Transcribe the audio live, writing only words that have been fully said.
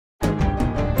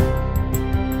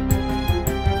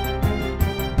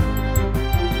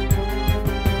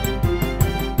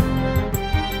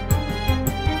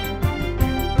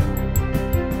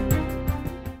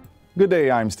Good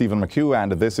day, I'm Stephen McHugh,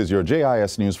 and this is your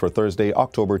JIS News for Thursday,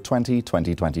 October 20,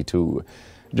 2022.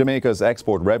 Jamaica's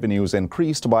export revenues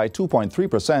increased by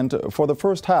 2.3% for the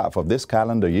first half of this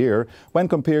calendar year when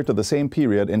compared to the same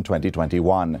period in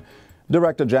 2021.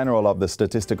 Director General of the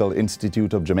Statistical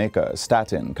Institute of Jamaica,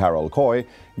 Statin, Carol Coy,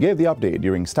 gave the update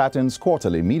during Statin's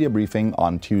quarterly media briefing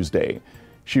on Tuesday.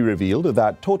 She revealed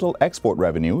that total export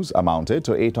revenues amounted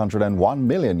to $801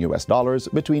 million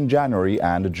between January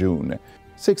and June.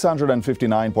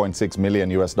 $659.6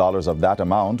 million of that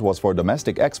amount was for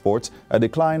domestic exports, a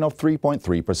decline of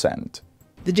 3.3%.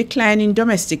 The decline in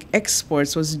domestic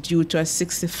exports was due to a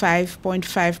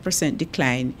 65.5%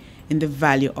 decline in the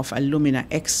value of alumina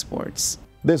exports.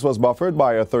 This was buffered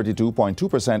by a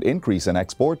 32.2% increase in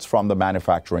exports from the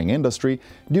manufacturing industry,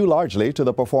 due largely to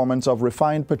the performance of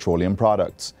refined petroleum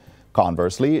products.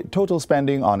 Conversely, total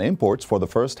spending on imports for the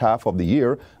first half of the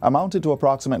year amounted to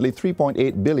approximately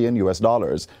 $3.8 billion,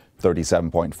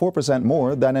 37.4%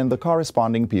 more than in the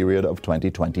corresponding period of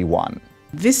 2021.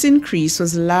 This increase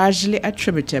was largely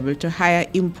attributable to higher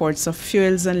imports of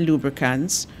fuels and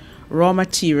lubricants, raw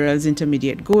materials,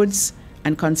 intermediate goods,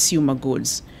 and consumer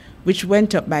goods, which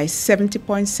went up by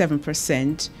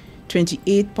 70.7%,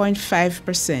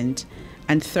 28.5%,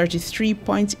 and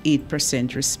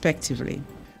 33.8% respectively.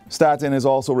 Statin is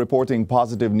also reporting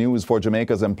positive news for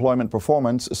Jamaica's employment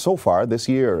performance so far this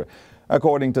year.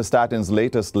 According to Statin's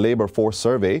latest labor force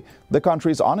survey, the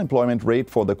country's unemployment rate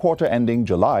for the quarter ending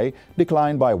July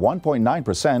declined by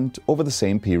 1.9% over the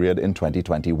same period in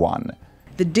 2021.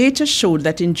 The data showed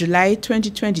that in July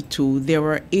 2022, there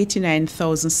were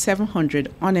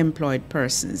 89,700 unemployed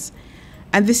persons,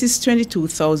 and this is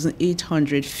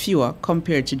 22,800 fewer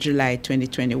compared to July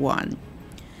 2021.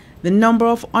 The number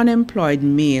of unemployed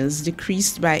males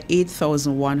decreased by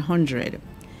 8,100.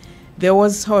 There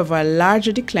was, however, a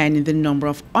larger decline in the number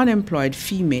of unemployed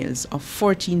females of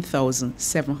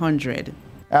 14,700.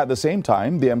 At the same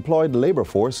time, the employed labor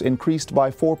force increased by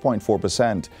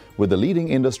 4.4%, with the leading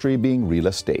industry being real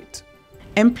estate.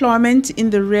 Employment in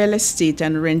the real estate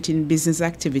and renting business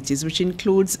activities, which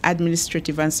includes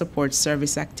administrative and support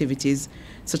service activities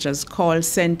such as call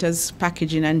centers,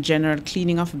 packaging, and general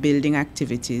cleaning of building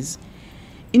activities,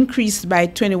 increased by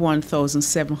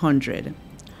 21,700.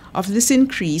 Of this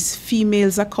increase,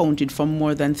 females accounted for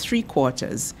more than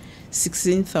three-quarters,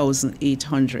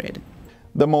 16,800.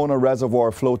 The Mona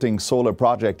Reservoir floating solar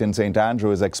project in St.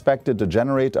 Andrew is expected to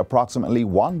generate approximately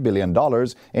 $1 billion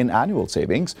in annual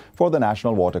savings for the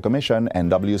National Water Commission,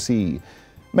 NWC.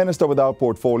 Minister without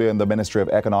portfolio in the Ministry of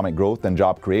Economic Growth and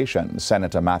Job Creation,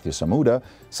 Senator Matthew Samuda,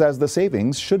 says the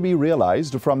savings should be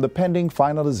realized from the pending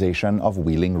finalization of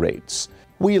wheeling rates.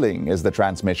 Wheeling is the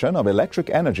transmission of electric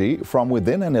energy from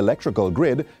within an electrical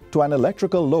grid to an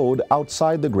electrical load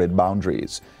outside the grid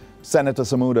boundaries. Senator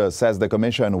Samuda says the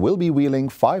Commission will be wheeling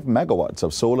 5 megawatts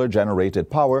of solar-generated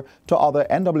power to other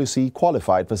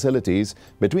NWC-qualified facilities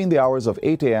between the hours of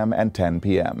 8 a.m. and 10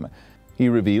 p.m. He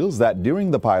reveals that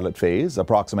during the pilot phase,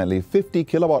 approximately 50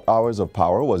 kilowatt-hours of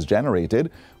power was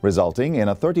generated, resulting in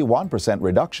a 31%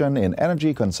 reduction in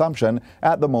energy consumption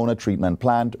at the Mona treatment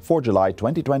plant for July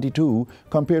 2022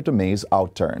 compared to May's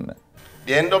outturn.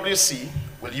 The NWC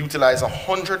will utilize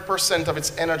 100% of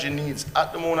its energy needs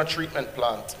at the Mona treatment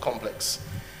plant complex.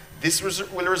 This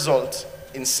will result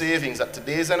in savings at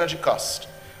today's energy cost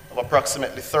of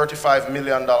approximately $35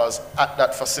 million at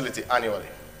that facility annually.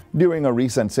 During a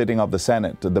recent sitting of the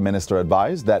Senate, the minister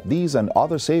advised that these and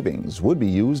other savings would be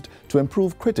used to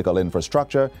improve critical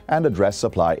infrastructure and address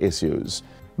supply issues.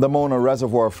 The Mona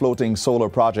Reservoir floating solar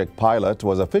project pilot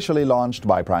was officially launched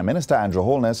by Prime Minister Andrew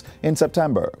Holness in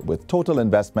September, with total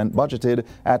investment budgeted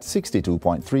at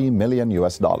 $62.3 million.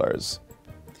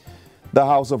 The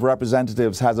House of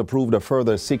Representatives has approved a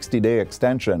further 60-day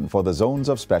extension for the Zones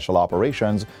of Special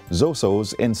Operations,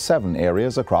 ZOSOs, in 7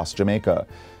 areas across Jamaica.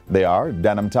 They are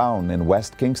Denham Town in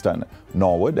West Kingston,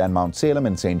 Norwood and Mount Salem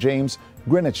in St. James,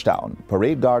 Greenwich Town,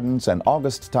 Parade Gardens and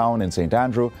August Town in St.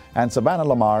 Andrew, and Savannah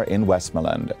Lamar in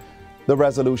Westmoreland. The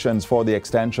resolutions for the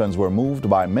extensions were moved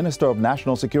by Minister of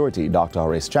National Security Dr.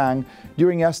 Horace Chang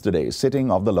during yesterday's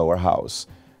sitting of the lower house.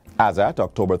 As at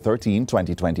October 13,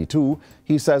 2022,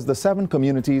 he says the 7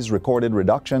 communities recorded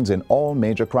reductions in all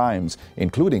major crimes,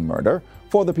 including murder,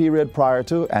 for the period prior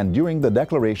to and during the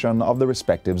declaration of the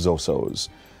respective ZOSOs.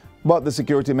 But the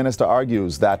Security Minister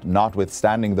argues that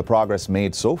notwithstanding the progress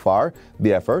made so far,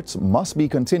 the efforts must be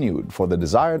continued for the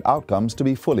desired outcomes to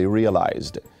be fully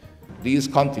realized. These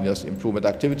continuous improvement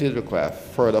activities require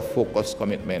further focused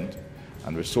commitment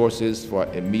and resources for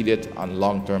immediate and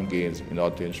long-term gains in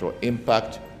order to ensure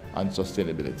impact and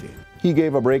sustainability. He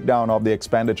gave a breakdown of the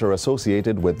expenditure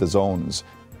associated with the zones.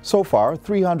 So far,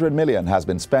 $300 million has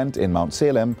been spent in Mount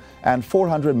Salem and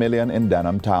 $400 million in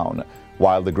Denham Town,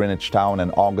 while the Greenwich Town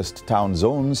and August Town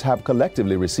zones have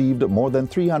collectively received more than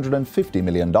 $350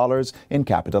 million in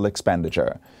capital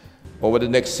expenditure. Over the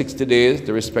next 60 days,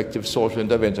 the respective social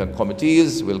intervention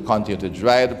committees will continue to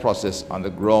drive the process on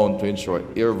the ground to ensure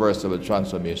irreversible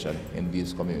transformation in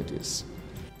these communities.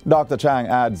 Dr. Chang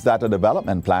adds that a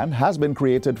development plan has been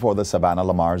created for the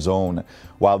Savannah-Lamar zone,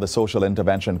 while the Social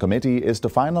Intervention Committee is to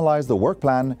finalize the work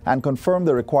plan and confirm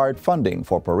the required funding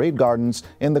for parade gardens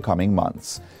in the coming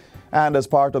months. And as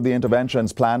part of the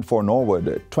interventions planned for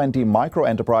Norwood, 20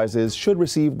 micro-enterprises should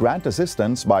receive grant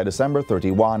assistance by December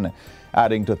 31,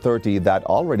 adding to 30 that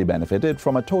already benefited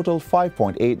from a total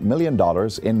 $5.8 million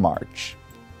in March.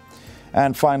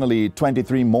 And finally,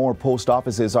 23 more post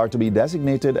offices are to be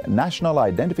designated National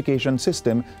Identification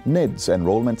System NIDS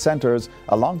enrollment centers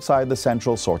alongside the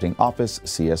Central Sorting Office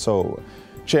CSO.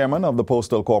 Chairman of the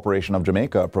Postal Corporation of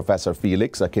Jamaica, Professor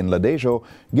Felix Akinladejo,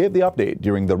 gave the update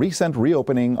during the recent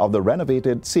reopening of the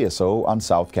renovated CSO on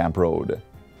South Camp Road.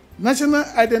 National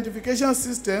Identification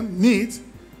System NIDS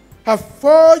have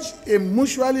forged a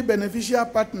mutually beneficial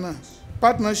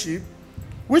partnership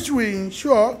which will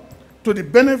ensure to the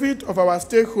benefit of our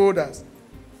stakeholders.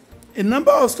 A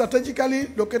number of strategically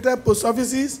located post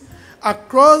offices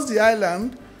across the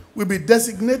island will be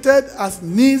designated as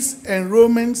NIDS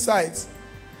enrollment sites,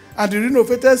 and the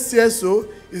renovated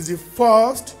CSO is the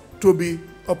first to be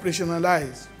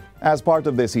operationalized. As part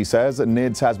of this, he says,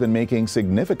 NIDS has been making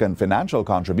significant financial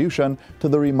contribution to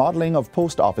the remodeling of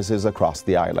post offices across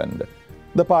the island.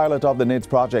 The pilot of the NIDS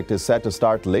project is set to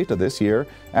start later this year,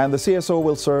 and the CSO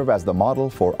will serve as the model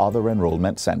for other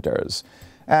enrollment centers.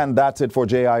 And that's it for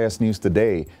JIS News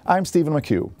Today. I'm Stephen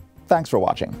McHugh. Thanks for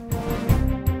watching.